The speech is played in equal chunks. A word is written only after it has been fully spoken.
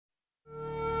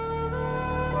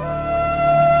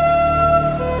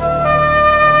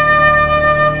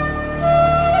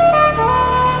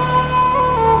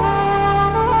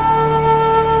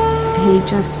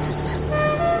just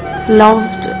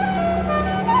loved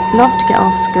to get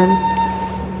off school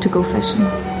to go fishing.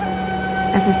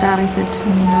 If his daddy said to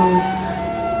him,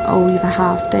 oh, you've a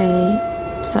half day,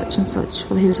 such and such,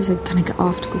 well, he would have said, can I get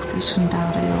off to go fishing,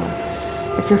 Daddy?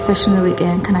 Or if you're fishing the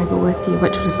weekend, can I go with you?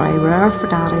 Which was very rare for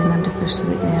Daddy and them to fish the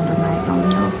weekend, or Michael,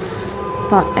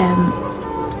 But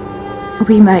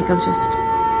wee Michael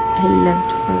he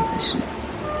lived for the fishing.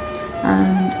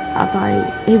 And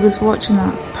he was watching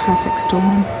that Perfect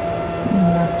Storm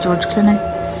with George Clooney.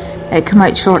 It came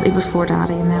out shortly before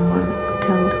Daddy and them were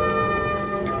killed.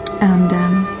 And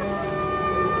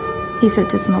he said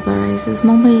to his mother, he says,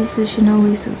 Mummy, he says,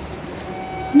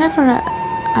 whenever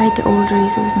I get older, he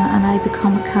says, and I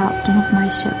become a captain of my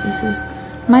ship, he says,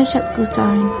 my ship goes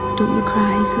down, don't you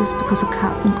cry, he says, because a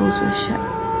captain goes with a ship.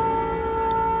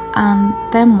 And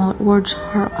them words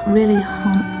really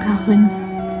haunt Kathleen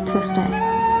to this day,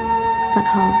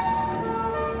 because,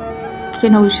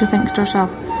 she thinks to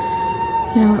herself,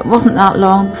 it wasn't that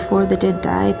long before they did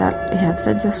die that he had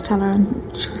said this to her,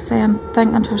 and she was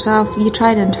thinking to herself, you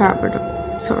try to interpret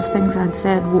sort of things I had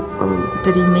said, well,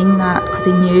 did he mean that because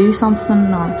he knew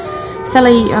something, or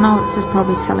silly, it's just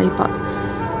probably silly, but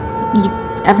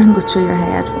everything goes through your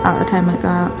head at a time like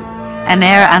that. An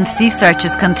air and sea search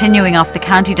is continuing off the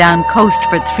County Down coast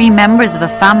for 3 members of a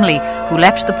family who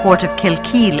left the port of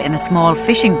Kilkeel in a small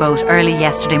fishing boat early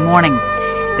yesterday morning.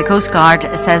 The Coast Guard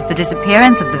says the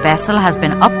disappearance of the vessel has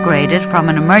been upgraded from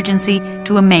an emergency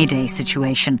to a mayday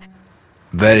situation.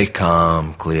 Very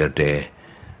calm, clear day.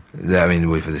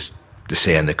 We've the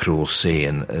saying, the cruel sea,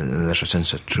 and there's a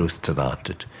sense of truth to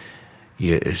that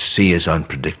sea is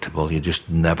unpredictable. You just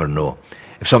never know.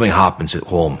 If something happens at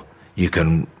home, you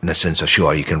can, in a sense,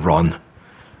 ashore, you can run.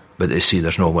 But at sea,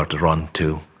 there's nowhere to run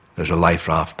to. There's a life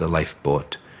raft, a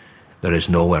lifeboat. There is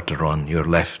nowhere to run. You're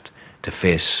left to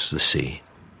face the sea.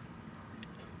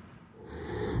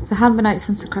 They hadn't been out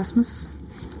since the Christmas.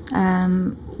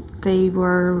 They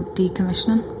were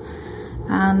decommissioning,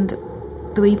 and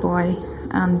the wee boy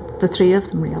and the 3 of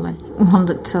them really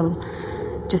wanted to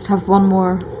just have one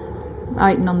more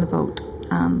outing on the boat,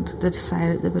 and they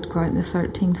decided they would go out the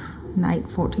 13th night,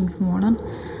 14th morning,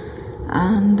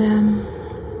 and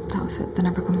that was it. They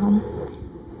never come home.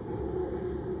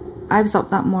 I was up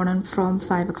that morning from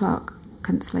 5 o'clock,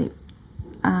 couldn't sleep,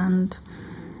 and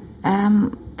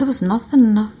there was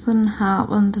nothing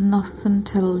happened, nothing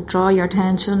to draw your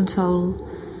attention, till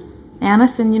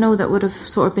anything, that would have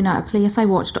sort of been out of place. I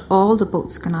watched all the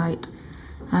boats going out,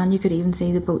 and you could even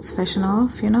see the boats fishing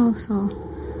off, so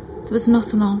there was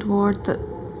nothing untoward that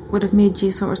would have made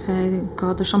you sort of say,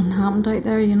 God, there's something happened out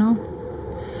there,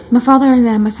 My father and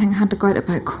them, I think, had to go out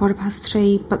about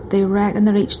 3:15, but they reckon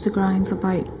they reached the grounds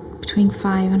about between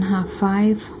 5 and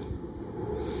 5:30.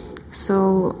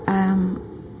 So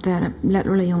they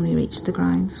literally only reached the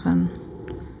grounds when...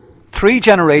 3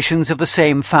 generations of the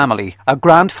same family, a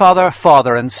grandfather,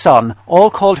 father and son, all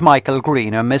called Michael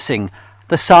Green, are missing.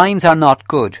 The signs are not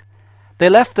good. They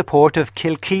left the port of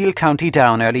Kilkeel, County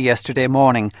Down, early yesterday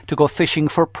morning to go fishing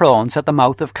for prawns at the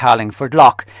mouth of Carlingford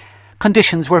Loch.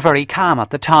 Conditions were very calm at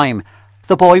the time.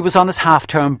 The boy was on his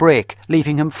half-term break,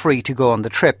 leaving him free to go on the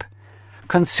trip.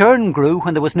 Concern grew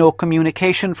when there was no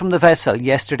communication from the vessel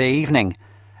yesterday evening.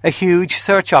 A huge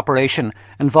search operation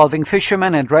involving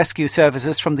fishermen and rescue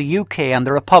services from the UK and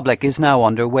the Republic is now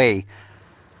underway.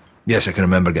 Yes, I can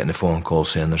remember getting a phone call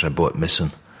saying there's a boat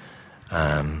missing.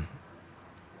 And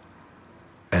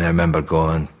I remember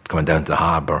coming down to the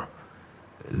harbour.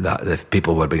 The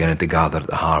people were beginning to gather at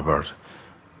the harbour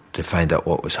to find out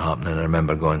what was happening. I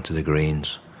remember going to the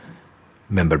Greens. I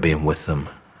remember being with them.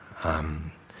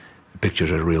 The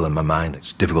pictures are real in my mind.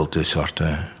 It's difficult to sort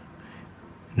of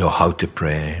know how to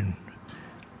pray,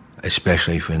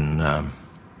 especially when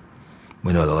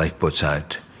we know the lifeboat's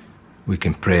out. We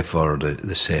can pray for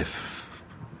the safe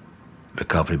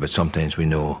recovery, but sometimes we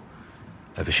know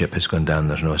if a ship has gone down,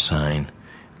 there's no sign.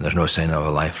 There's no sign of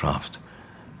a life raft.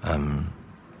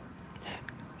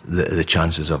 The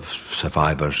chances of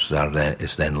survivors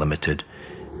is then limited.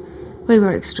 We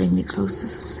were extremely close,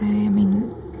 as I say.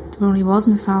 There only was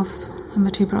myself and my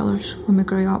 2 brothers when we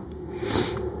grew up,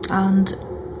 and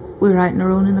we were out on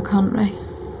our own in the country,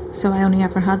 so I only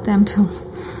ever had them to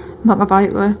muck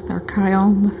about with or carry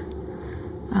on with,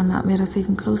 and that made us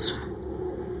even closer.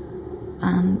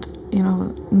 And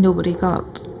nobody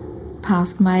got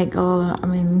past Michael.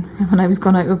 When I was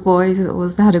going out with boys, it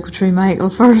was they had to go through Michael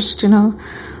first,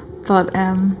 But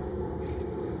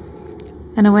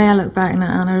in a way, I look back on it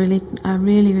and I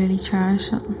really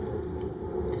cherish it,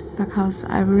 because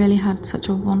I really had such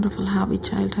a wonderful, happy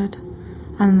childhood,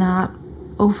 and that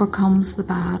overcomes the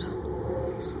bad.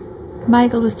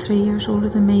 Michael was 3 years older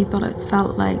than me, but it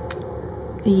felt like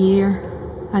a year.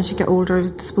 As you get older, I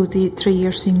suppose the 3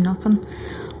 years seem nothing.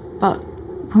 But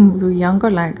when we were younger,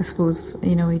 like, I suppose,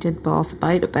 you know, he did boss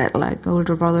about a bit like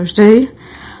older brothers do.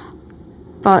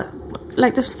 But,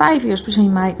 like, there was 5 years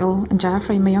between Michael and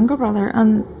Jeffrey, my younger brother,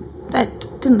 and that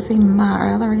didn't seem to matter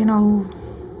either, you know.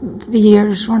 The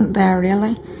years weren't there,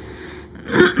 really.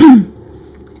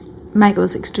 Michael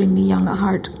was extremely young at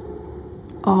heart.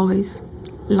 Always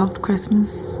loved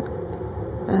Christmas.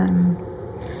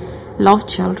 Loved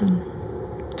children.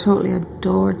 Totally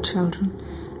adored children.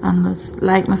 And was,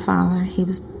 like my father, he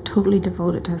was totally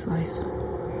devoted to his wife.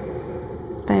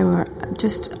 They were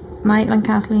just... Michael and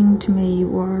Kathleen, to me,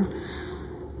 were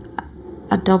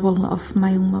a double of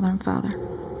my own mother and father.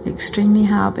 Extremely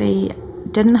happy.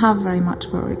 Didn't have very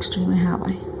much, but were extremely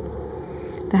happy.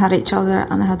 They had each other,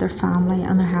 and they had their family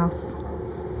and their health.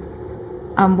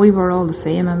 And we were all the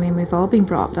same. I mean, we've all been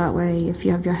brought up that way. If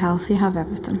you have your health, you have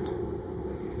everything.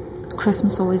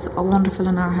 Christmas always wonderful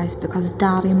in our house because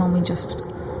Daddy and Mummy just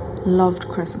loved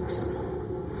Christmas.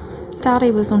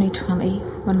 Daddy was only 20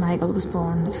 when Michael was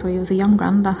born, so he was a young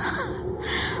granda.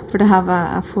 For to have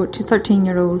a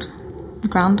 13-year-old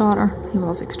granddaughter, he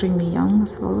was extremely young, I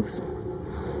suppose.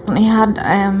 And he had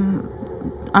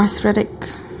arthritic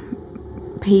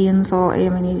pains, or I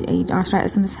mean, he had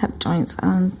arthritis in his hip joints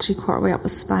and 3/4 way up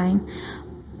his spine.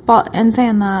 But in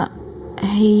saying that,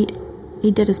 he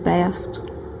did his best.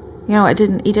 You know,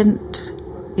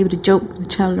 he would have joked with the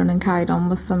children and carried on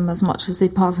with them as much as he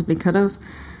possibly could have.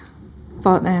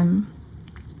 But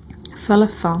full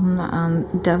of fun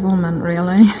and devilment,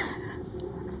 really.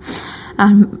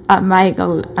 And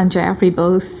Michael and Jeffrey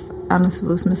both, and I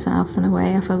suppose myself in a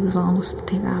way, if I was honest, to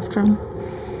take after him.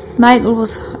 Michael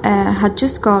had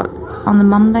just got, on the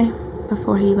Monday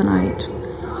before he went out,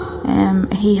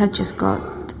 he had just got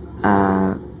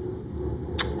a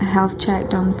health check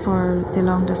done for the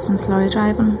long distance lorry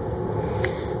driving,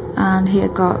 and he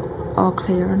had got all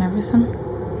clear and everything,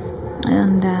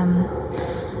 and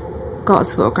got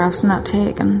his photographs and that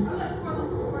taken.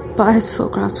 But his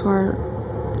photographs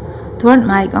they weren't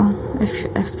Michael, if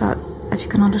you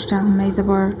can understand me. It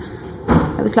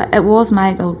was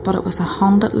Michael, but it was a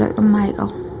haunted looking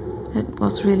Michael. It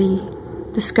was really,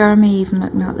 they scare me even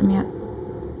looking at them yet.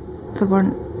 They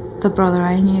weren't the brother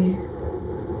I knew.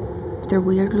 They're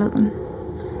weird looking.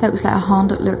 It was like a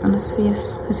haunted look on his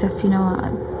face, as if, you know,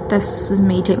 this is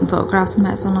me taking photographs and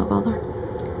might as well not bother.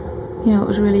 You know, it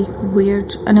was really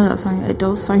weird. I know it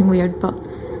does sound weird, but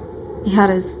he had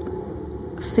his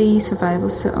sea survival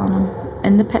suit on him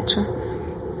in the picture.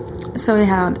 So he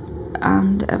had,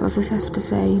 and it was as if to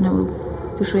say, you know,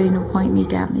 there's really no point in me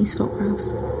getting these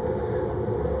photographs.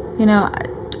 You know,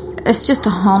 it's just a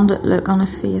haunted look on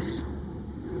his face.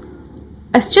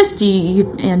 It's just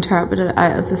you interpret it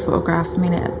out of the photograph. I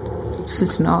mean, it's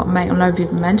just not, Michael never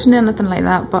even mentioned anything like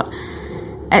that, but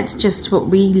it's just what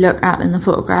we look at in the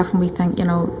photograph and we think, you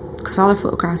know, because other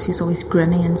photographs he's always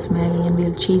grinny and smiling and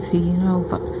real cheesy, you know,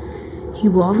 but he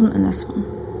wasn't in this one.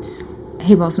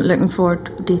 He wasn't looking forward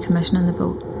to decommissioning the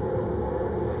boat.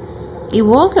 He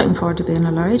was looking forward to being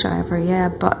a lorry driver, yeah,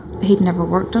 but he'd never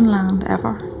worked on land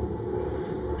ever.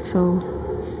 So,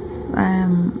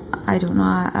 I don't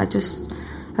know,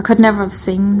 I could never have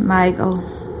seen Michael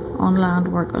on land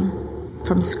working.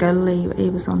 From school, he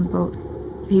was on the boat.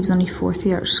 He was only 4th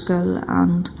year at school,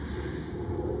 and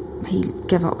he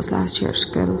gave up his last year at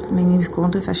school. I mean, he was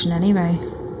going to fishing anyway,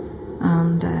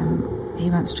 and he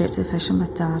went straight to fishing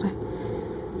with Daddy.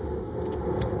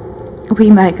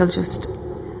 Wee Michael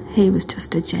he was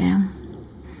just a gem.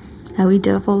 A wee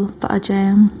devil, but a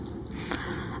gem.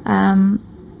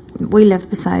 We lived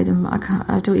beside him,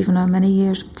 I don't even know how many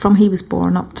years, from he was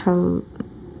born up till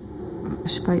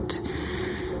about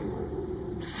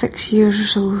 6 years or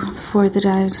so before they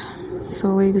died.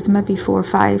 So he was maybe 4 or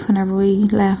 5 whenever we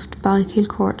left Kilkeel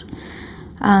Court.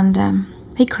 And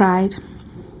he cried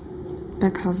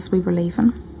because we were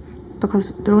leaving,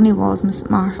 because there only was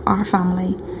our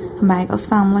family and Michael's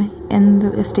family in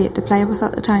the estate to play with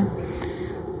at the time.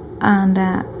 And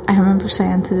I remember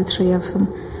saying to the 3 of them,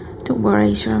 don't worry,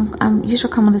 you're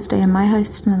coming to stay in my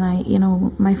house tonight, you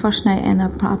know, my first night in. I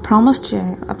promised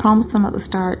them at the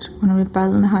start when we were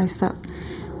building the house that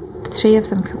the 3 of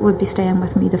them would be staying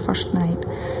with me the first night.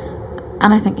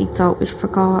 And I think he thought we'd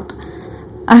forgot,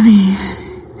 and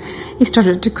he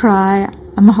started to cry,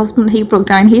 and my husband, he broke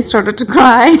down, he started to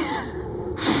cry.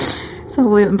 So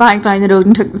we went back down the road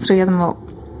and took the 3 of them up.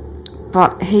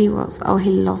 But he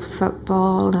loved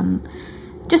football and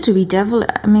just a wee devil.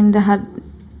 I mean, they had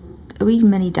a wee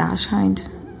mini dash hound,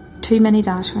 2 mini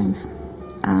dash hounds,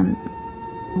 and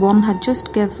one had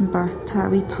just given birth to a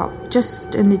wee pup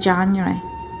just in the January,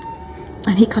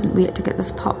 and he couldn't wait to get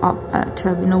this pup up to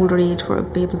an older age where it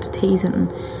would be able to tease it.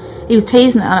 And he was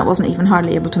teasing it, and it wasn't even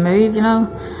hardly able to move, you know.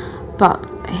 But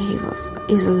he was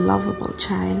a lovable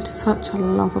child, such a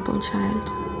lovable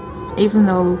child. Even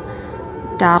though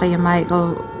Daddy and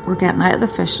Michael were getting out of the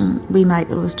fishing, wee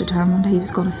Michael was determined he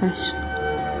was going to fish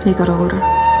when he got older.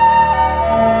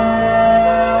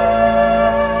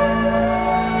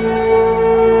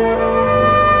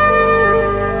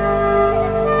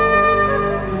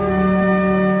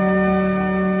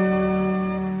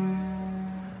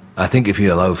 I think if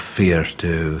you allow fear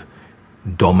to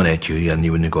dominate you, then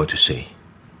you wouldn't go to sea.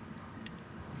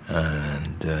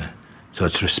 And so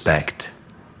it's respect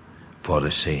for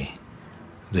the sea.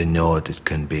 They know it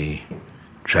can be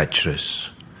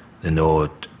treacherous. They know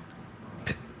it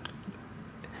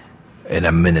in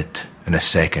a minute, in a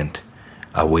second,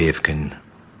 a wave can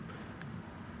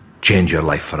change your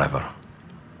life forever.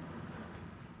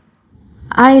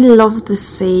 I loved the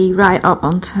sea right up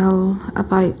until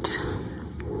about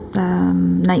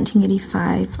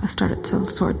 1985. I started to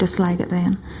sort of dislike it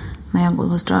then. My uncle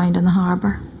was drowned in the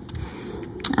harbour,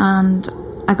 and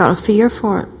I got a fear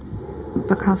for it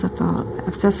because I thought,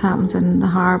 if this happens in the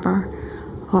harbour,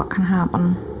 what can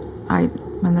happen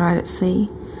when they're out at sea?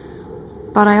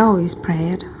 But I always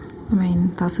prayed. I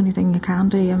mean, that's the only thing you can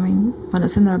do. I mean, when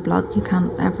it's in their blood, you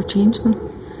can't ever change them.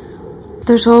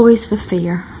 There's always the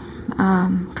fear,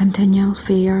 continual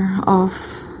fear of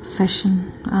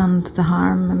fishing and the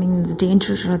harm. I mean, the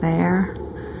dangers are there.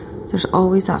 There's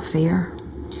always that fear.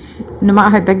 No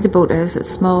matter how big the boat is, it's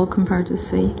small compared to the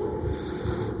sea.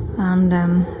 And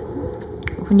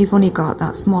when you've only got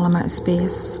that small amount of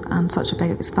space and such a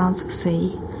big expanse of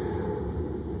sea,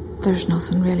 there's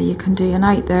nothing really you can do. And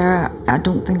out there, I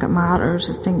don't think it matters.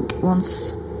 I think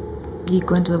once you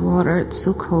go into the water, it's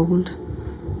so cold,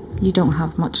 you don't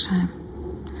have much time.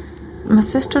 My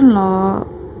sister-in-law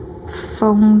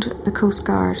phoned the Coast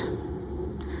Guard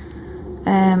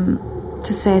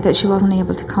to say that she wasn't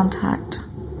able to contact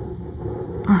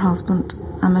her husband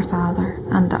and my father,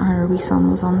 and that her wee son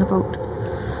was on the boat.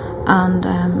 And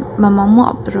my mum went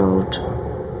up the road,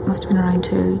 must have been around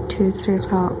 3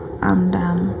 o'clock, and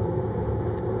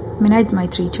I mean, I had my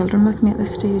 3 children with me at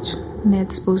this stage, and they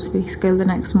had supposed to be school the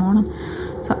next morning.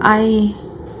 So I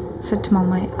said to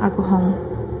Mummy, I'll go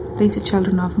home, leave the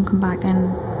children off and come back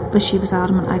in. But she was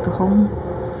adamant I go home.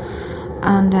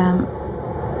 And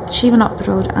she went up the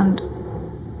road, and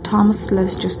Thomas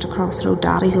lives just across the road,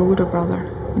 Daddy's older brother.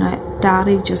 Now,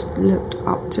 Daddy just looked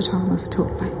up to Thomas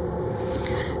totally.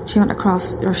 She went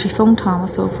across, or she phoned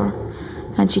Thomas over,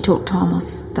 and she told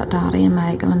Thomas that Daddy and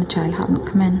Michael and the child hadn't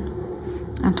come in.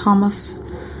 And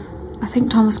I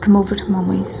think Thomas came over to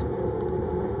Mummy's,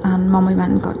 and Mummy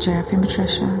went and got Jeffrey and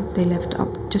Patricia. They lived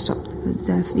just up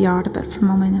the yard a bit from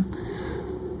Mummy and them.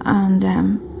 And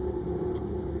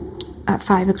at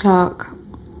 5 o'clock,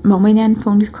 Mummy then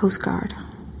phoned the Coast Guard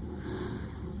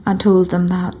and told them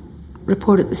that,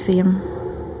 reported the same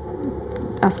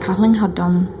as Kathleen had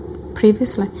done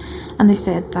previously. And they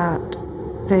said that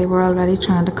they were already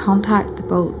trying to contact the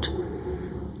boat.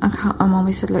 And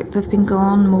Mummy said, look, they've been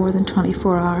gone more than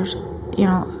 24 hours. You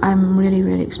know, I'm really,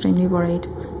 really extremely worried.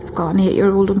 They've got an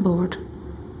 8-year-old on board.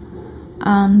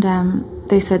 And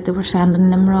they said they were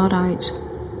sending Nimrod out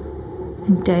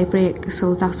in daybreak,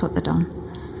 so that's what they'd done.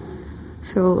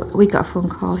 So we got a phone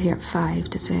call here at 5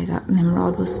 to say that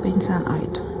Nimrod was being sent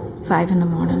out. 5 in the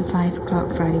morning, 5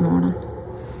 o'clock Friday morning.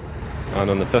 And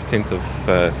on the 15th of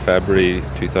February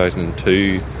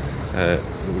 2002,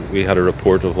 we had a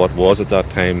report of what was at that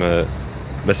time a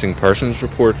missing persons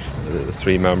report.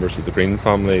 3 members of the Green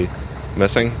family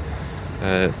missing.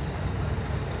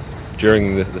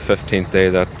 During the 15th day,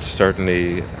 that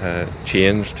certainly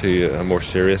changed to a more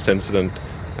serious incident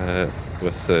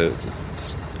with the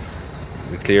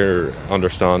clear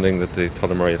understanding that the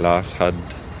Tullaghmurray Lass had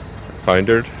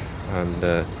foundered, and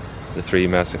the 3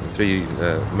 members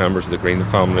of the Green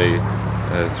family,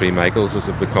 3 Michaels as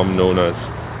have become known as,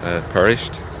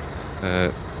 perished.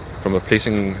 From a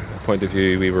policing point of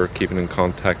view, we were keeping in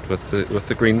contact with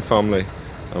the Green family,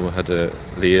 and we had a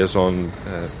liaison,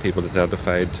 people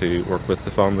identified to work with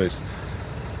the families.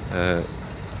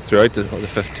 Throughout the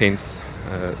 15th,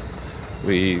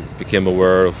 we became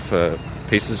aware of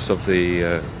pieces of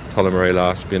the Tullaghmurray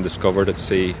Lass being discovered at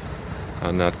sea,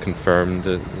 and that confirmed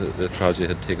the tragedy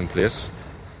had taken place.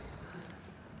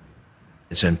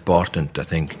 It's important, I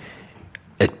think,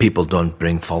 that people don't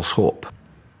bring false hope.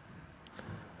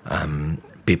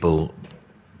 People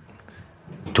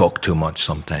talk too much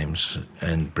sometimes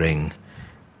and bring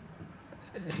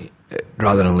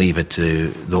rather than leave it to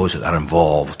those that are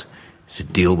involved to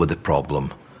deal with the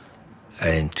problem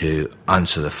and to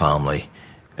answer the family.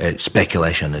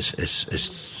 Speculation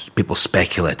is people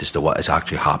speculate as to what is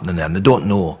actually happening there, and they don't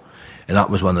know. And that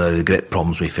was one of the great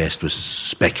problems we faced, was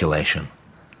speculation.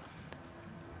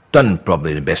 Done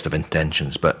probably in the best of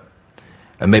intentions,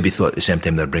 and maybe thought at the same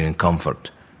time they're bringing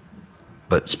comfort.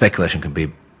 But speculation can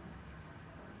be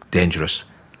dangerous.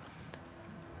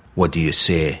 What do you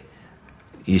say?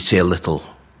 You say a little,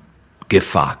 give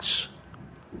facts,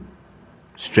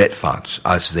 straight facts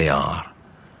as they are,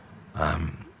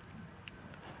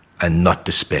 and not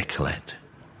to speculate,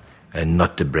 and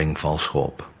not to bring false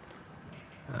hope,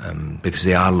 because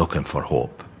they are looking for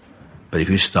hope. But if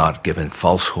you start giving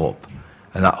false hope,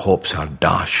 and that hopes are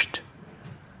dashed,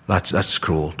 that's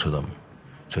cruel to them.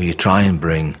 So you try and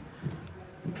bring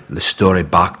the story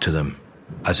back to them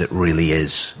as it really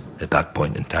is at that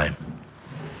point in time.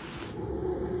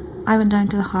 I went down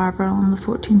to the harbour on the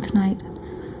 14th night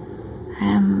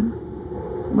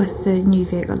with the new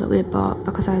vehicle that we had bought,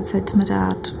 because I had said to my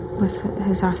dad, with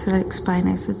his arthritic spine,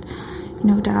 I said, you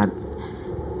know, Dad,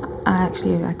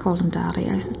 I called him Daddy.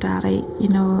 I said, Daddy, you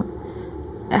know,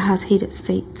 it has heated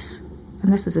seats,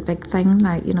 and this is a big thing,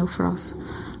 like, you know, for us.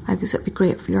 I guess it'd be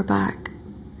great for your back.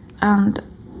 And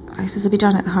I says, I'll be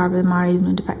down at the harbour tomorrow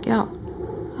evening to pick you up.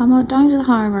 I went down to the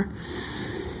harbour,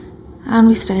 and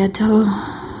we stayed till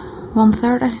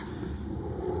 1:30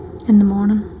 in the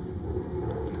morning.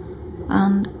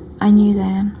 And I knew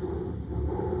then,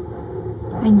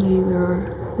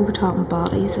 we were talking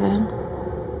bodies then,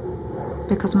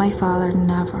 because my father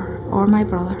never, or my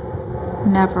brother,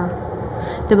 never,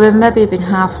 there would maybe have been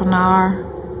half an hour,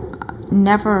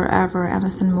 never ever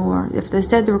anything more. If they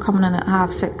said they were coming in at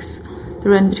 6:30, they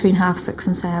were in between 6:30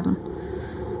 and 7.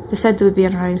 They said they would be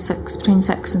in around between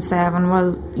 6 and 7.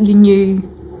 Well, you knew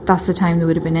that's the time they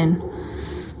would have been in.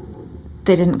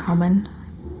 They didn't come in.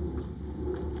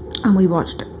 And we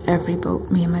watched every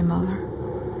boat, me and my mother.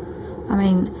 I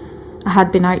mean, I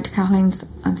had been out to Kathleen's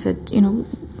and said, you know,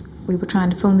 we were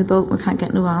trying to phone the boat, we can't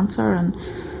get no answer, and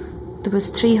there was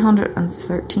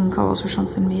 313 calls or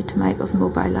something made to Michael's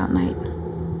mobile that night.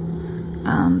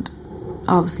 And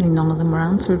obviously none of them were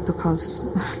answered, because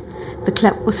the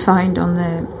clip was found on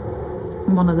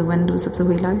one of the windows of the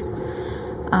wheelhouse.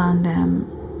 And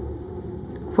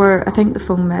where I think the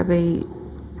phone maybe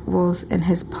was in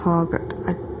his pocket,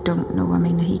 I don't know. I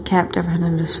mean, he kept everything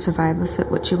in a survival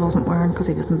suit, which he wasn't wearing because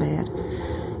he was in bed.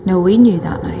 No, we knew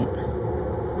that night.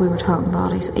 We were talking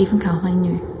bodies. Even Kathleen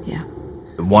knew, yeah.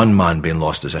 One man being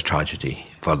lost is a tragedy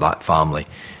for that family,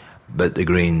 but the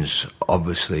Greens,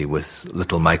 obviously, with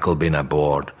little Michael being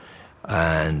aboard,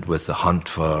 and with the hunt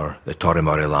for the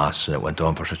Tullaghmurray Lass, and it went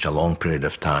on for such a long period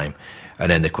of time,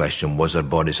 and then the question, was there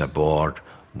bodies aboard,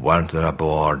 weren't there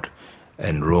aboard,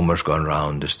 and rumours going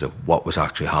round as to what was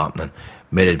actually happening,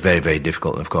 made it very, very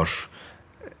difficult. And of course,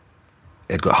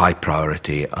 it got high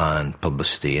priority and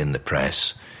publicity in the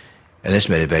press, and this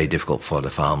made it very difficult for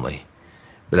the family.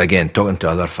 But again, talking to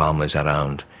other families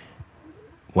around,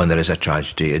 when there is a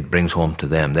tragedy, it brings home to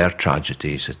them their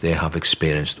tragedies that they have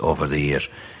experienced over the years.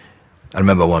 I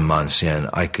remember one man saying,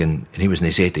 and he was in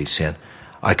his 80s, saying,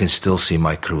 I can still see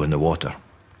my crew in the water.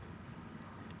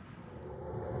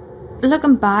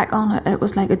 Looking back on it, it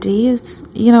was like a daze.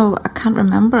 You know, I can't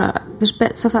remember it. There's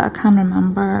bits of it I can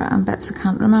remember and bits I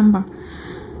can't remember.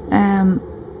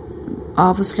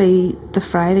 Obviously, the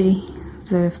Friday,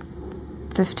 the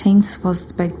 15th, was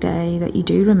the big day that you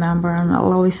do remember, and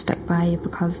it'll always stick by you,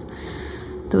 because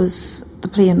the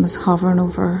plane was hovering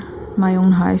over my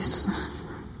own house,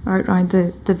 out around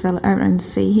the village, out around the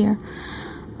sea here,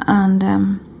 and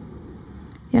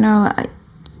you know,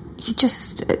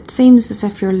 it seems as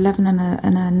if you're living in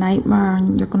a nightmare,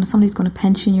 and somebody's going to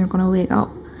pinch you and you're going to wake up,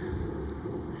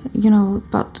 you know,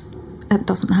 but it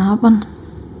doesn't happen.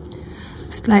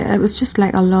 It was just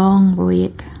like a long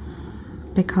wake,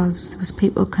 because there was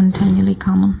people continually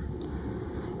coming.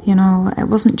 You know, it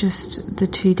wasn't just the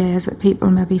 2 days that people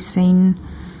maybe seen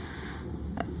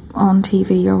on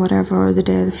TV or whatever, or the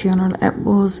day of the funeral. It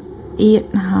was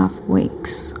 8.5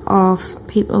 weeks of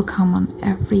people coming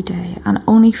every day, and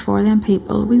only for them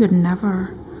people we would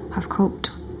never have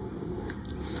coped.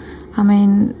 I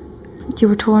mean, you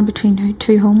were torn between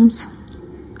two homes.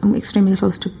 I'm extremely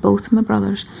close to both of my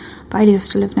brothers, but I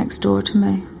used to live next door to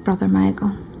my brother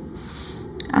Michael,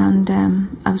 and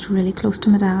I was really close to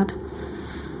my dad,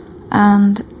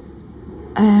 and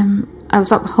I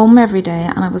was up home every day,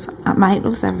 and I was at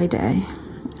Michael's every day,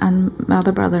 and my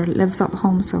other brother lives up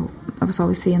home, so I was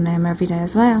always seeing them every day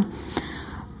as well.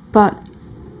 But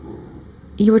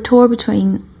you were torn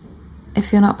between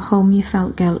if you're not home, you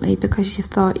felt guilty because you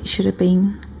thought you should have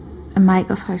been in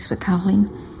Michael's house with Kathleen,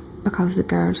 because the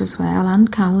girls as well,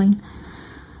 and Kathleen.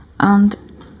 And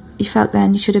you felt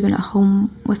then you should have been at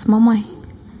home with Mummy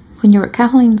when you were at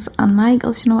Kathleen's and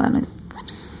Michael's, you know, and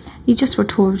you just were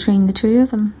torn between the two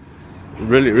of them.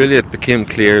 Really, it became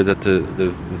clear that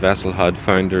the vessel had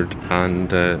foundered,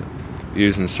 and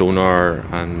using sonar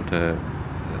and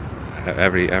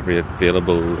every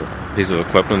available piece of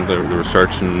equipment, they were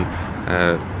searching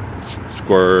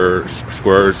square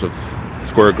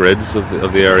grids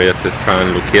of the area to try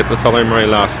and locate the Tullaghmurray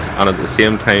Lass, and at the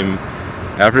same time,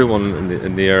 everyone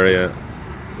in the area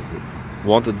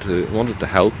wanted to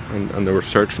help, and they were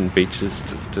searching beaches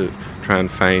to try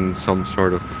and find some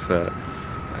sort of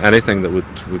anything that would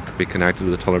be connected to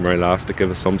the Tullaghmurray Lass to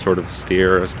give us some sort of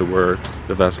steer as to where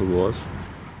the vessel was.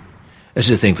 This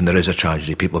is the thing, when there is a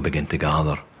tragedy, people begin to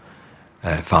gather.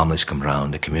 Families come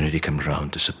round, the community comes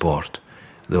round to support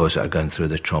those that are going through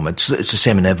the trauma. It's the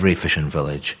same in every fishing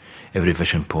village, every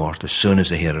fishing port. As soon as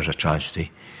they hear there's a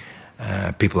tragedy,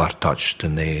 people are touched,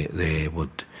 and they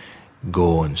would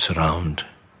go and surround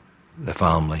the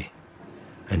family,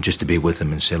 and just to be with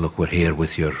them and say, look, we're here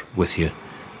with you.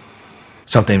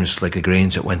 Sometimes, like the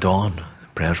Greens, it went on.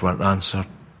 Prayers weren't answered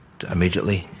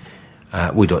immediately.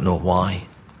 We don't know why.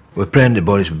 We're praying the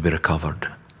bodies would be recovered,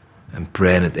 and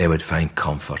praying that they would find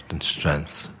comfort and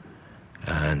strength,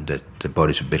 and that the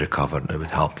bodies would be recovered, and it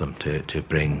would help them to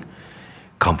bring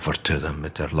comfort to them,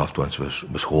 that their loved ones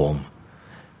was home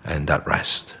and that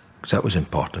rest, because that was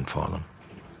important for them.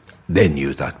 They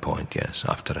knew at that point, yes,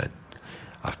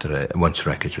 once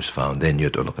wreckage was found, they knew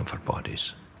they were looking for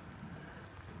bodies.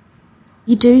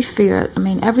 You do fear it. I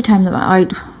mean, every time they went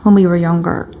out when we were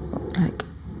younger, like,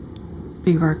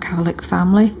 we were a Catholic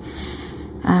family.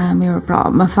 We were brought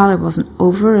up. My father wasn't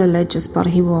over religious, but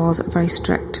he was very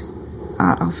strict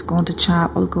at us going to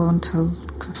chapel, going to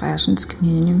confessions,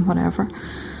 communion, whatever.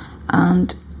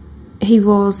 And he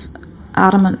was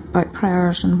adamant about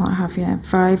prayers and what have you,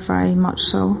 very, very much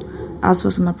so, as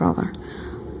was my brother.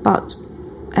 But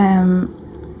that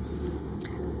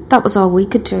was all we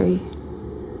could do.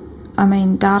 I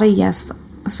mean, Daddy, yes,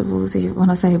 I suppose when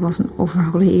I say he wasn't over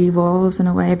holy, he was in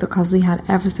a way, because he had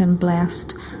everything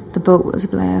blessed. The boat was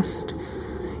blessed.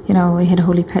 You know, he had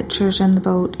holy pictures in the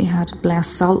boat, he had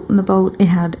blessed salt in the boat, he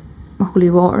had holy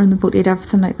water in the boat, he had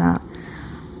everything like that.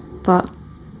 But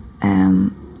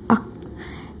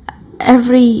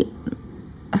every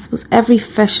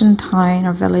fishing town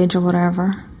or village or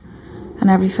whatever, and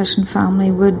every fishing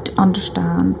family would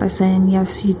understand by saying,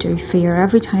 yes, you do fear.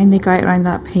 Every time they go out around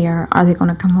that pier, are they going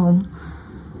to come home?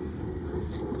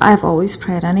 I've always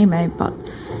prayed anyway, but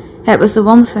it was the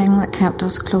one thing that kept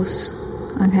us close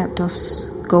and kept us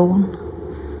going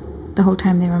the whole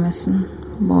time they were missing,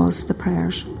 was the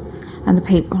prayers and the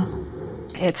people.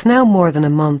 It's now more than a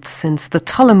month since the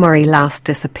Tullaghmurray Lass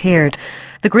disappeared.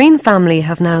 The Green family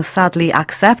have now sadly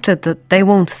accepted that they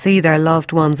won't see their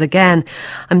loved ones again.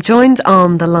 I'm joined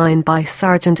on the line by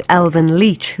Sergeant Elvin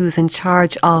Leach, who's in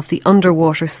charge of the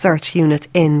underwater search unit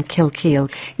in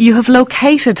Kilkeel. You have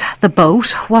located the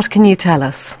boat. What can you tell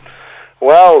us?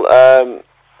 Well,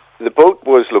 the boat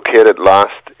was located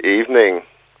last evening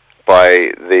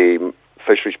by the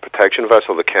Fisheries Protection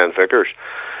Vessel, the Ken Vickers.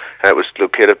 It was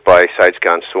located by side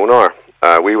scan sonar.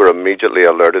 We were immediately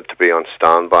alerted to be on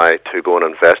standby to go and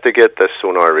investigate this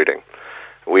sonar reading.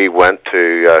 We went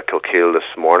to Kilkeel this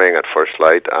morning at first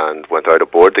light and went out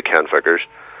aboard the Ken Vickers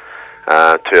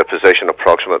to a position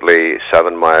approximately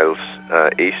 7 miles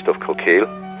east of Kilkeel.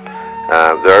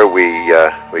 There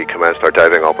we commenced our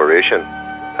diving operation.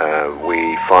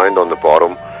 We found on the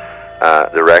bottom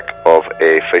the wreck of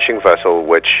a fishing vessel,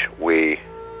 which we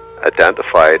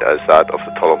identified as that of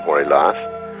the Tullaghmurray Lass.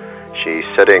 She's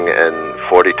sitting in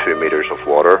 42 metres of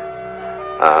water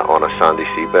on a sandy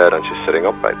seabed, and she's sitting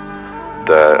upright.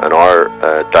 In our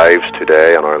dives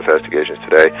today, and our investigations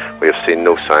today, we have seen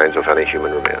no signs of any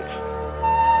human remains.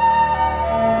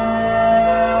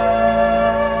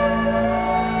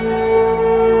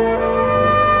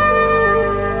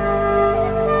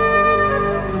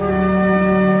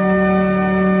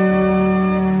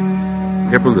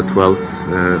 April the 12th,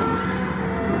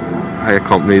 I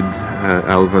accompanied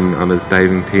Elvin and his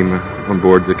diving team on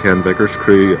board the Ken Vickers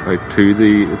crew out to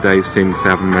the dive scene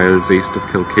 7 miles east of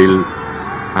Kilkeel,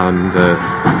 and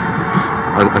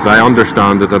as I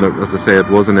understand it, and as I say, it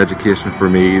was an education for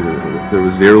me. There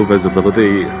was zero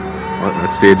visibility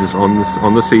at stages on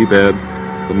the seabed,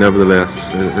 but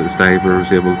nevertheless his diver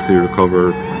was able to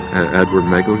recover Edward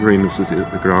Michael Green, which is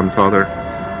the grandfather,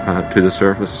 to the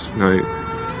surface. Now,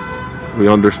 we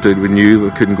understood, we knew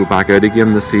we couldn't go back out again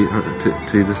to the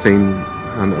scene,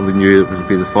 and we knew it would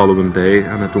be the following day,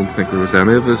 and I don't think there was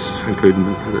any of us, including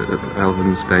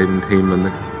Elvin's diving team and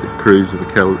the crews of the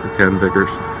Ken Vickers,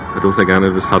 I don't think any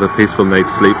of us had a peaceful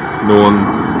night's sleep, knowing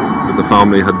that the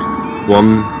family had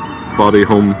one body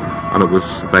home, and it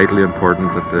was vitally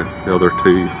important that the other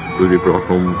two would be brought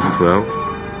home as well.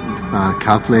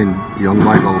 Kathleen, young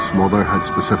Michael's mother, had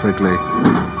specifically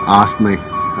asked me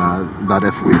that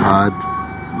if we had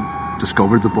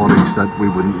discovered the bodies, that we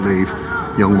wouldn't leave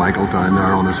young Michael down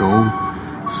there on his own.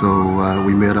 So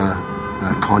we made a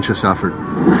conscious effort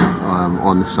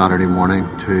on the Saturday morning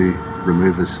to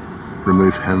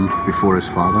remove him before his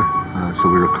father. So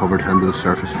we recovered him to the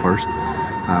surface first,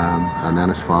 and then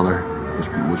his father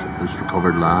was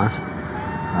recovered last,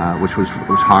 which was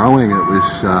harrowing. It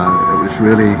was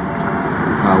really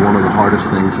one of the hardest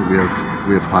things that we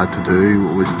have had to do,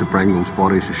 was to bring those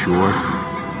bodies ashore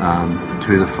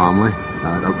to the family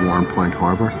at Warren Point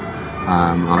Harbour,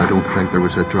 and I don't think there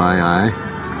was a dry eye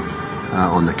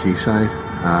on the quayside.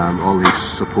 All these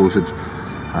supposed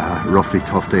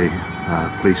roughy-tufty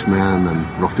policemen and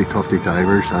roughy-tufty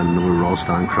divers, and we were all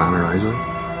standing crying our eyes out.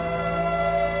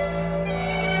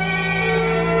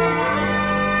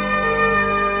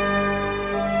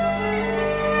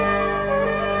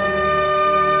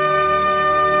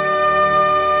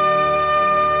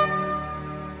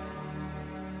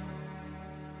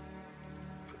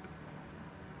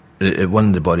 One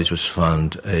of the bodies was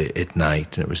found at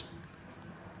night, and it was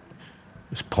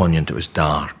poignant, it was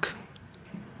dark.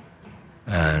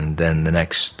 And then the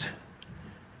next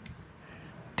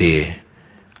day,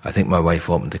 I think my wife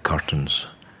opened the curtains,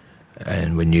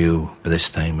 and we knew by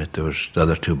this time that the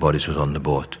other two bodies was on the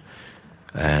boat.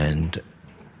 And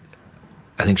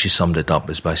I think she summed it up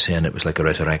as by saying it was like a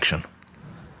resurrection.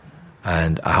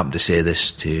 And I happened to say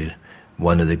this to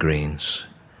one of the Greens.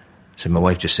 So my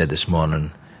wife just said this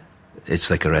morning,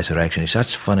 it's like a resurrection. He said,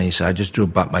 that's funny. He said, I just drew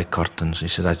back my curtains. He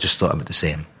said, I just thought about the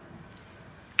same.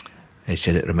 He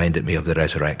said, it reminded me of the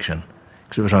resurrection,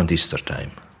 because it was around Easter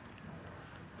time.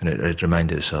 And it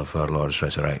reminded us of our Lord's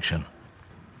resurrection.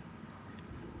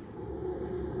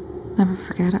 Never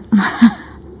forget it.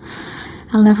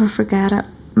 I'll never forget it.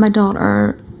 My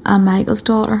daughter, Michael's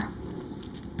daughter,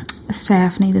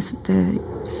 Stephanie,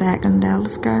 the second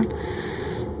eldest girl,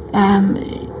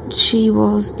 she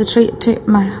was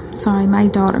my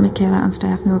daughter Michaela and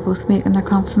Stephanie were both making their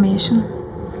confirmation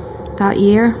that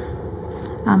year,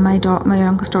 and my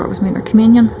youngest daughter was making her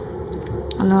communion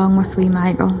along with wee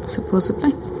Michael,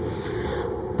 supposedly.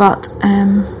 But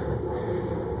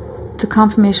the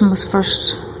confirmation was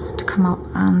first to come up,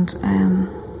 and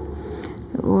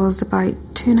it was about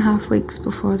 2.5 weeks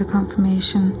before the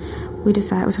confirmation. We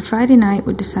decided, it was a Friday night,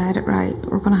 we decided, right,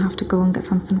 we're going to have to go and get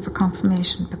something for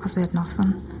confirmation, because we had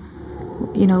nothing.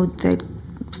 You know, they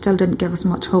still didn't give us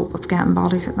much hope of getting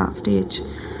bodies at that stage.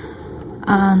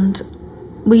 And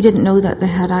we didn't know that they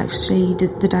had actually,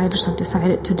 the divers had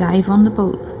decided to dive on the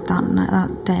boat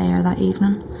that day or that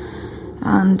evening.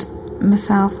 And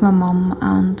myself, my mum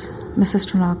and my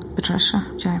sister-in-law Patricia,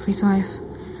 Jeffrey's wife,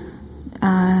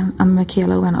 and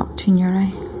Michaela went up to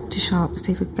Newry to shop to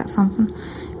see if we could get something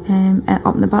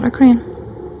up in the butter crane.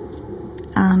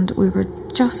 And we were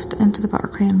just into the butter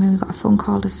crane when we got a phone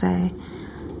call to say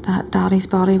that Daddy's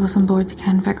body was on board the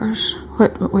Ken Vickers,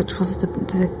 which was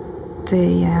the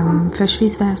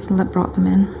fisheries vessel that brought them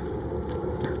in.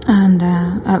 And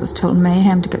it was total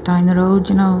mayhem to get down the road,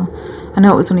 you know. I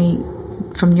know it was only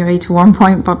from Newry to Warren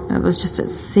Point, but it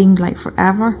seemed like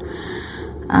forever.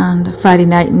 And Friday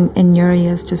night in Newry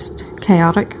is just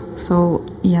chaotic. So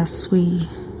yes, it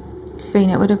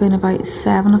would have been about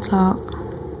 7 o'clock.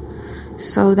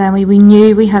 So then we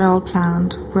knew we had all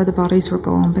planned where the bodies were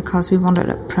going, because we wanted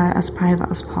it as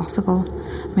private as possible.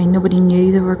 I mean, nobody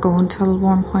knew they were going till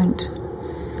Warren Point,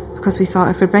 because we thought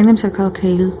if we bring them to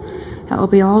Kilkeel, it'll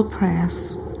be all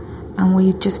press, and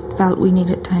we just felt we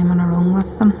needed time on our own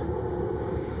with them.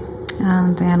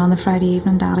 And then on the Friday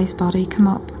evening, Daddy's body came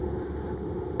up,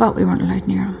 but we weren't allowed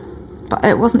near him. But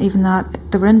it wasn't even that.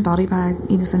 They were in body bag.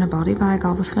 He was in a body bag,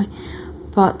 obviously,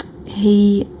 but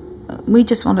we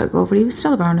just wanted to go over. He was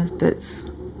still wearing his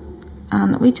boots,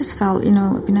 and we just felt, you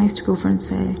know, it'd be nice to go over and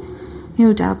say, you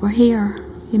know, Dad, we're here.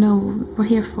 You know, we're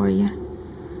here for you.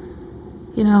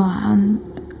 You know, and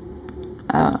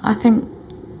I think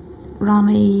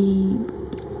Ronnie,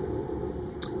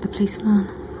 the policeman,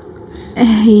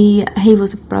 he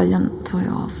was brilliant, so he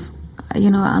was.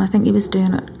 You know, and I think he was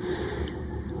doing it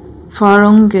for our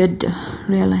own good,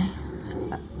 really.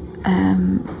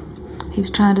 He was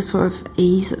trying to sort of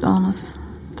ease it on us,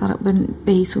 that it wouldn't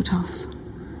be so tough.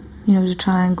 you know, to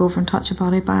try and go over and touch a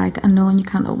body bag and knowing you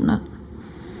can't open it.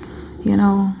 You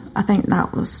know, I think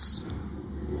that was...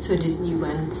 So you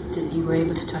were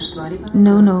able to touch the body bag?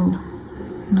 No,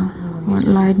 weren't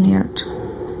allowed near it.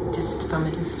 Just from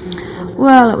a distance?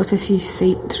 Well, it was a few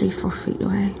feet, 3-4 feet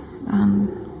away.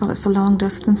 But it's a long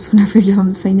distance whenever you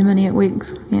haven't seen them in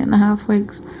 8.5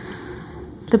 weeks.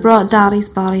 They brought Daddy's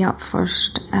body up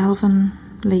first. Elvin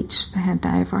Leach, the head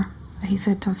diver, he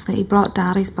said to us that he brought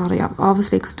Daddy's body up,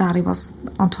 obviously because Daddy was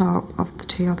on top of the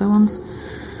two other ones.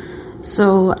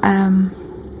 So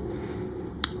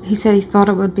he said he thought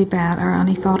it would be better, and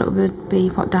he thought it would be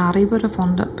what Daddy would have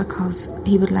wanted, because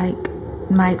he would like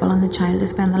Michael and the child to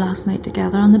spend the last night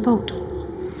together on the boat.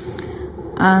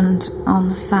 And on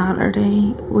the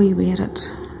Saturday we waited,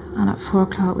 and at 4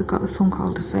 o'clock we got the phone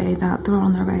call to say that they were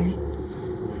on their way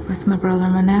with my brother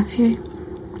and my nephew.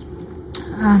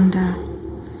 And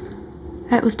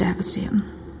it was devastating.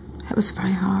 It was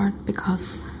very hard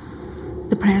because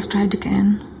the press tried to get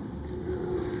in.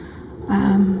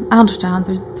 I understand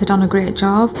they've done a great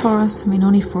job for us. I mean,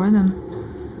 only for them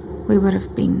we would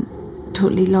have been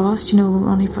totally lost, you know,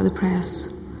 only for the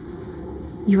press.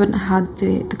 You wouldn't have had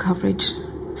the coverage.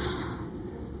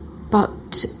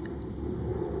 But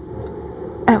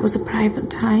it was a private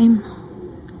time.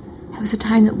 It was a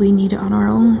time that we needed on our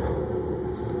own.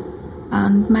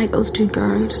 And Michael's 2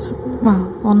 girls, well,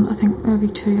 one, I think, maybe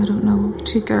 2, I don't know,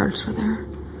 2 girls were there.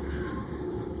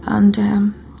 And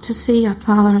to see a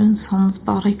father and son's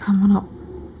body coming up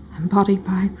in body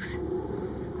bags,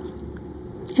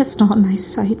 it's not a nice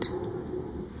sight.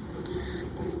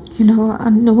 You know,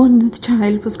 and knowing that the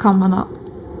child was coming up,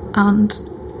 and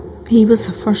he was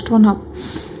the first one up,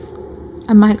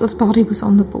 and Michael's body was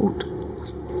on the boat.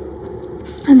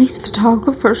 And these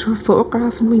photographers were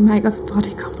photographing me Michael's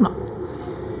body coming up.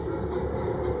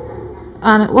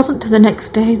 And it wasn't till the next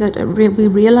day that we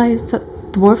realised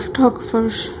that there were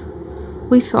photographers.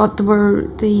 We thought they were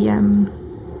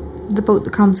the boat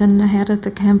that comes in ahead of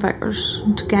the Ken Vickers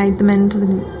to guide them into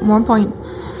the mooring point.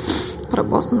 But it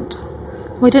wasn't.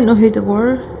 We didn't know who they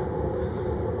were.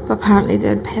 But apparently they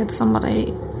had paid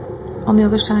somebody on the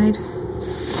other side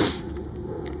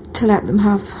to let them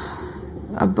have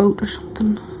a boat or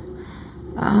something.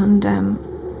 And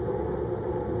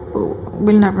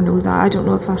we'll never know that. I don't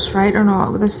know if that's right or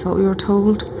not, but this is what we were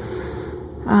told.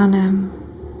 And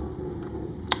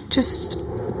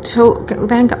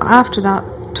then after that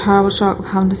terrible shock of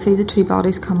having to see the 2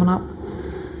 bodies coming up,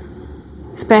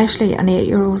 especially an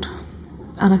 8-year-old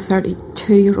and a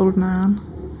 32-year-old man,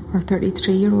 or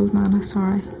 33-year-old man,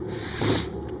 sorry.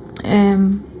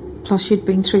 Plus she'd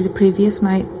been through the previous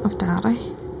night of Daddy.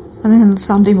 And then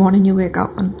Sunday morning you wake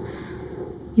up and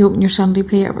you open your Sunday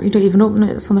paper, you don't even open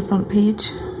it, it's on the front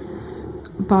page.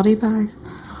 Body bag.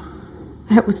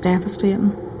 It was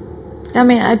devastating. I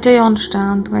mean, I do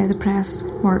understand the way the press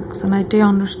works, and I do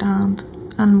understand,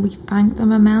 and we thank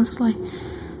them immensely.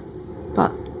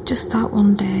 But just that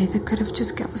one day, they could have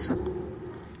just given us it.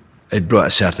 It brought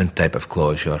a certain type of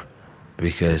closure,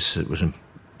 because it was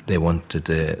they wanted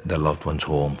their loved ones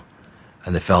home,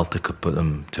 and they felt they could put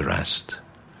them to rest.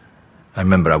 I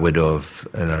remember a widow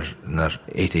in her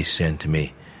 80s saying to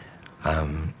me,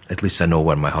 at least I know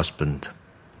where my husband's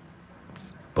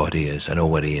body is, I know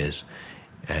where he is.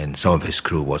 And some of his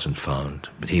crew wasn't found,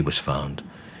 but he was found.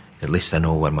 At least I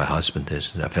know where my husband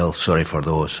is. And I feel sorry for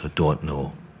those who don't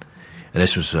know. And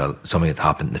this was something that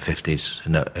happened in the 50s,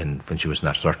 and when she was in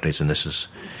her 30s, and this is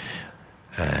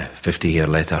 50 years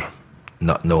later,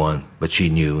 not knowing, but she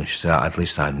knew, and she said, at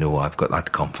least I know, I've got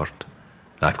that comfort,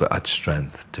 and I've got that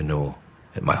strength to know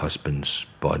that my husband's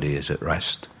body is at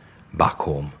rest, back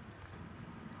home.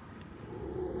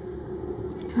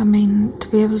 I mean, to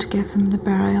be able to give them the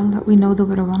burial that we know they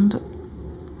would have wanted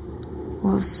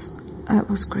was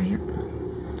great.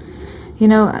 You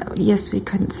know, yes, we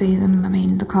couldn't see them. I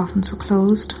mean, the coffins were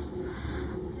closed,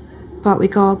 but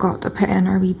we all got to put in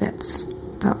our wee bits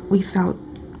that we felt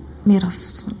made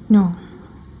us, you know,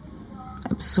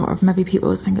 it was sort of, maybe people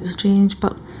would think it's strange,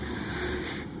 but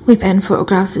we put in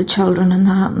photographs of the children and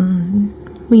that,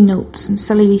 and wee notes and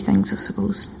silly wee things, I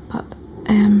suppose, but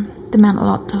they meant a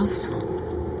lot to us.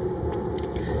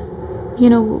 You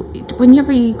know,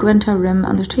 whenever you go into a room,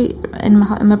 and there's 2 in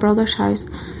my brother's house,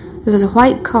 there was a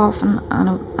white coffin and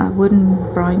a wooden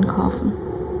brown coffin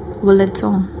with lids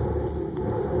on.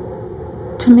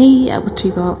 To me, it was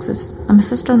 2 boxes, and my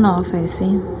sister-in-law say the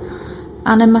same.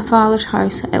 And in my father's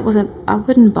house, it was a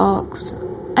wooden box.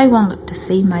 I wanted to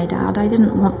see my dad. I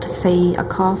didn't want to see a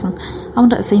coffin. I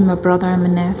wanted to see my brother and my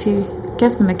nephew,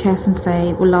 give them a kiss and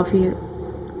say, we love you,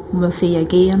 we'll see you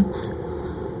again.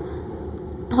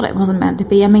 but it wasn't meant to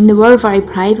be. I mean, they were very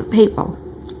private people,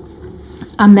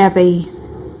 and maybe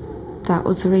that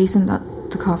was the reason that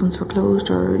the coffins were closed,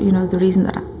 or, you know, the reason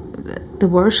that they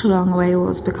were so long away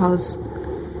was because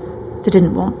they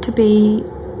didn't want to be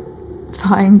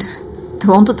found. They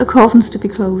wanted the coffins to be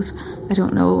closed. I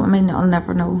don't know. I mean, I'll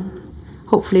never know.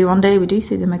 Hopefully one day we do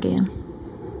see them again.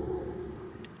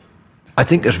 I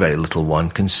think there's very little one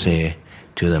can say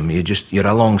to them. You're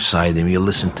alongside them, you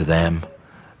listen to them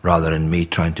rather than me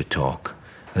trying to talk.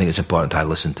 I think it's important I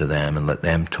listen to them and let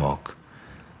them talk,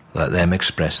 let them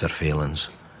express their feelings.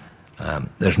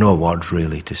 There's no words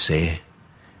really to say,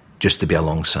 just to be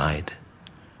alongside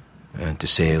and to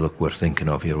say, look, we're thinking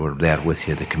of you, we're there with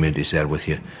you, the community's there with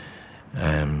you,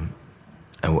 and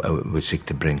we seek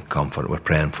to bring comfort, we're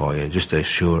praying for you, just to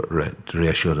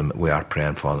reassure them that we are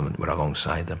praying for them and we're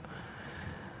alongside them.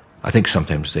 I think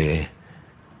sometimes they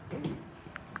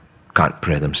can't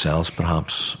pray themselves,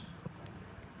 perhaps.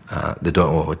 They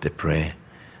don't know what to pray.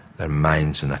 Their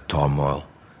mind's in a turmoil,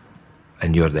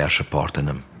 and you're there supporting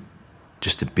them,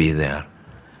 just to be there.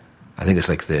 I think it's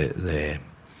like the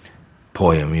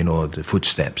poem, you know, the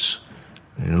footsteps.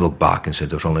 And you look back and say,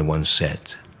 there's only one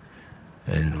set.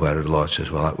 And where the Lord says,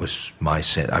 well, that was my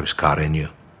set, I was carrying you.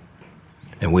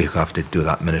 And we have to do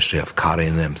that ministry of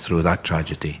carrying them through that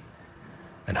tragedy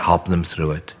and help them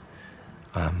through it.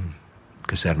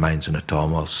 Because their mind's in a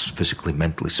turmoil, physically,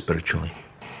 mentally, spiritually.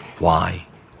 Why?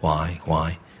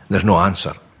 And there's no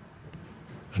answer.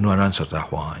 There's no answer to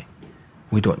that why.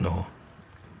 We don't know.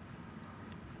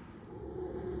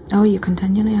 Oh, you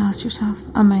continually ask yourself.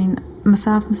 I mean,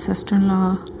 myself and my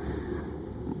sister-in-law,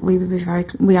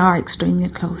 we are extremely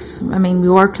close. I mean, we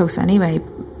were close anyway,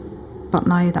 but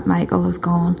now that Michael is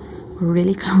gone, we're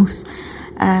really close.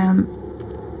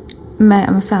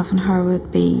 Myself and her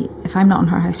would be, if I'm not in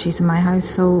her house, she's in my house,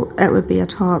 so it would be a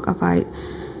talk about,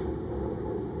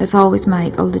 it's always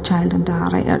Michael, the child, and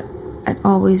Daddy. It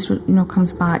always, you know,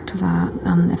 comes back to that,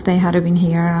 and if they had been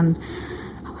here, and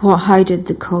how did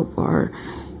they cope, or,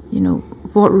 you know,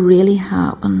 what really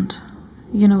happened.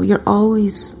 You know, you're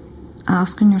always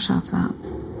asking yourself that.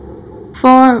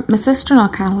 For my sister-in-law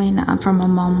Kathleen, and for my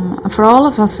mum, and for all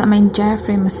of us, I mean,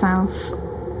 Jeffrey, myself,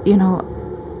 you know,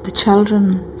 the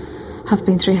children have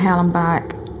been through hell and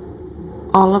back,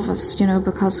 all of us, you know,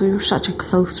 because we were such a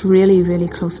close, really, really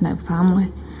close-knit family.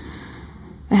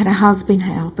 And it has been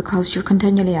hell, because you're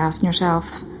continually asking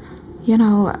yourself, you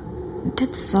know, did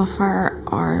they suffer,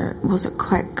 or was it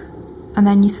quick? And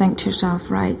then you think to yourself,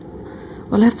 right,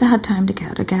 well, if they had time to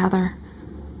get together,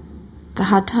 they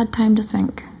had time to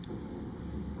think.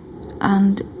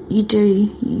 And you do,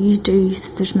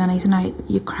 there's many a night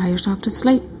you cry yourself to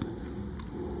sleep.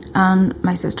 And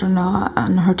my sister-in-law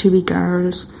and her two wee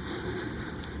girls,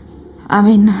 I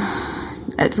mean,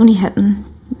 it's only hitting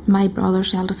my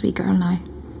brother's eldest wee girl now,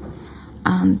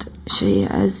 and she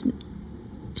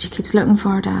keeps looking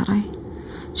for her daddy.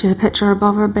 She has a picture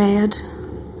above her bed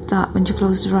that when she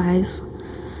closes her eyes,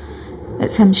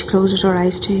 it's him she closes her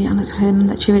eyes to, and it's him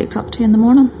that she wakes up to in the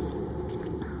morning.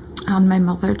 And my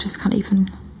mother just can't even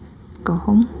go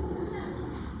home.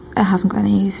 It hasn't got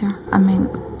any easier. I mean,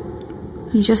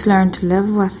 you just learn to live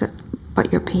with it,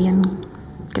 but your pain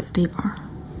gets deeper.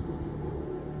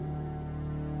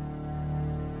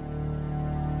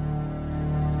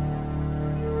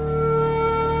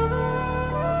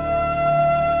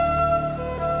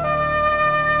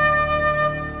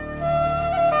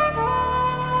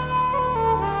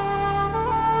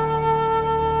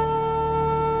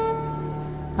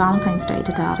 Valentine's Day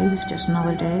to Daddy was just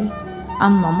another day,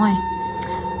 and Mummy.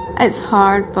 It's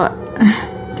hard, but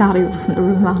Daddy wasn't a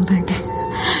romantic.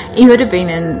 He would have been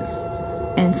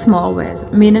in small ways,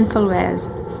 meaningful ways,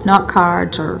 not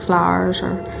cards or flowers,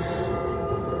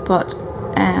 but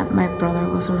my brother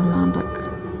was a romantic,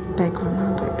 big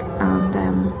romantic, and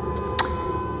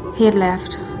he had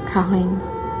left Kathleen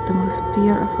the most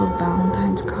beautiful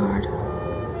Valentine's card,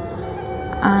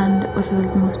 and with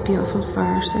the most beautiful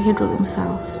verse that he wrote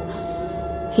himself.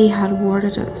 He had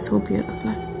worded it so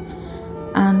beautifully,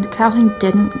 and Kathleen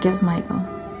didn't give Michael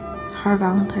her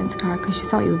Valentine's card because she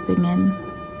thought he would bring in,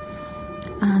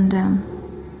 and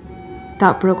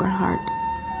that broke her heart.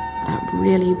 That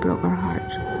really broke her heart,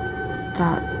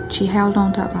 that she held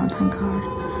on to that Valentine card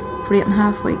for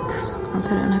 8.5 weeks and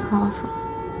put it in a coffin.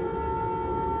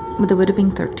 But they would have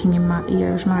been 13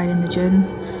 years married in the June,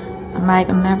 and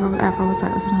Michael never ever was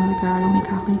out with another girl, only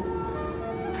Kathleen.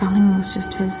 Kathleen was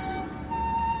just his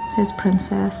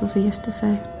princess, as he used to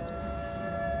say.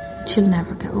 She'll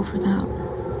never get over that.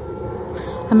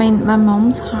 I mean, my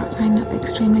mum's heart found it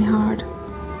extremely hard.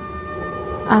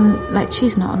 And, like,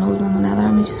 she's not an old woman either.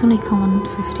 I mean, she's only coming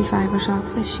 55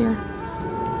 herself this year.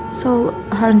 So,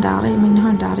 her and Daddy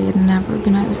had never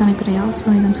been out with anybody else,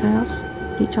 only themselves,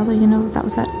 each other, you know, that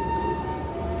was it.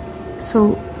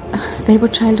 So, they were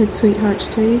childhood sweethearts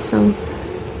too, so,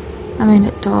 I mean,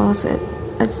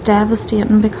 it's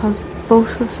devastating because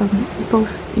both of them,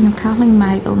 you know, Kathleen,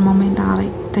 Michael, Mummy and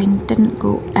Daddy, they didn't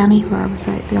go anywhere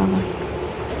without the other.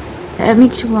 It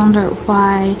makes you wonder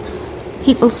why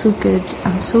people so good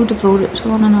and so devoted to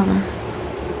one another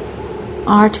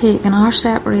are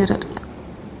separated.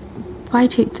 Why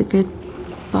take the good,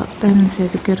 but then say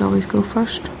the good always go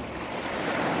first?